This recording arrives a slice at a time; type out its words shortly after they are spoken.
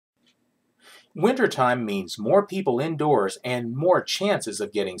Wintertime means more people indoors and more chances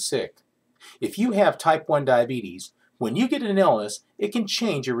of getting sick. If you have type 1 diabetes, when you get an illness, it can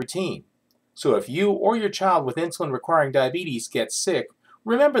change your routine. So if you or your child with insulin-requiring diabetes gets sick,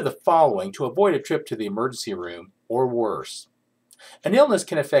 remember the following to avoid a trip to the emergency room or worse. An illness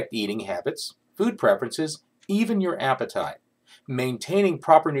can affect eating habits, food preferences, even your appetite. Maintaining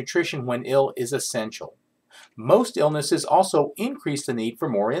proper nutrition when ill is essential. Most illnesses also increase the need for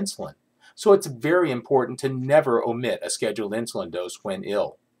more insulin, so it's very important to never omit a scheduled insulin dose when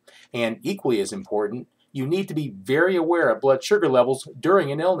ill. And equally as important, you need to be very aware of blood sugar levels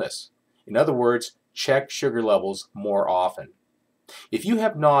during an illness. In other words, check sugar levels more often. If you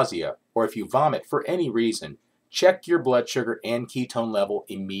have nausea or if you vomit for any reason, check your blood sugar and ketone level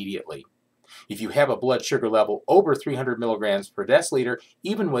immediately. If you have a blood sugar level over 300 milligrams per deciliter,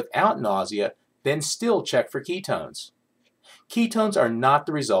 even without nausea, then still check for ketones. Ketones are not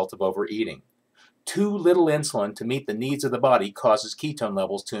the result of overeating. Too little insulin to meet the needs of the body causes ketone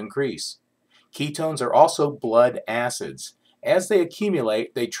levels to increase. Ketones are also blood acids. As they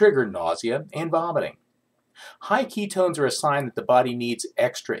accumulate, they trigger nausea and vomiting. High ketones are a sign that the body needs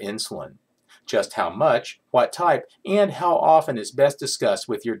extra insulin. Just how much, what type, and how often is best discussed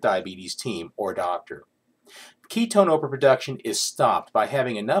with your diabetes team or doctor. Ketone overproduction is stopped by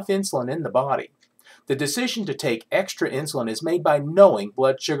having enough insulin in the body. The decision to take extra insulin is made by knowing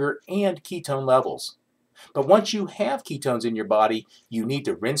blood sugar and ketone levels. But once you have ketones in your body, you need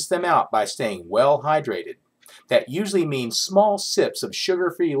to rinse them out by staying well hydrated. That usually means small sips of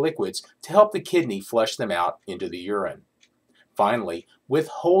sugar-free liquids to help the kidney flush them out into the urine. Finally,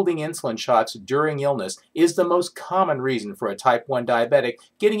 withholding insulin shots during illness is the most common reason for a type 1 diabetic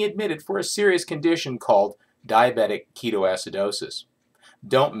getting admitted for a serious condition called diabetic ketoacidosis.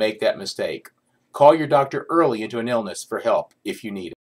 Don't make that mistake. Call your doctor early into an illness for help if you need it.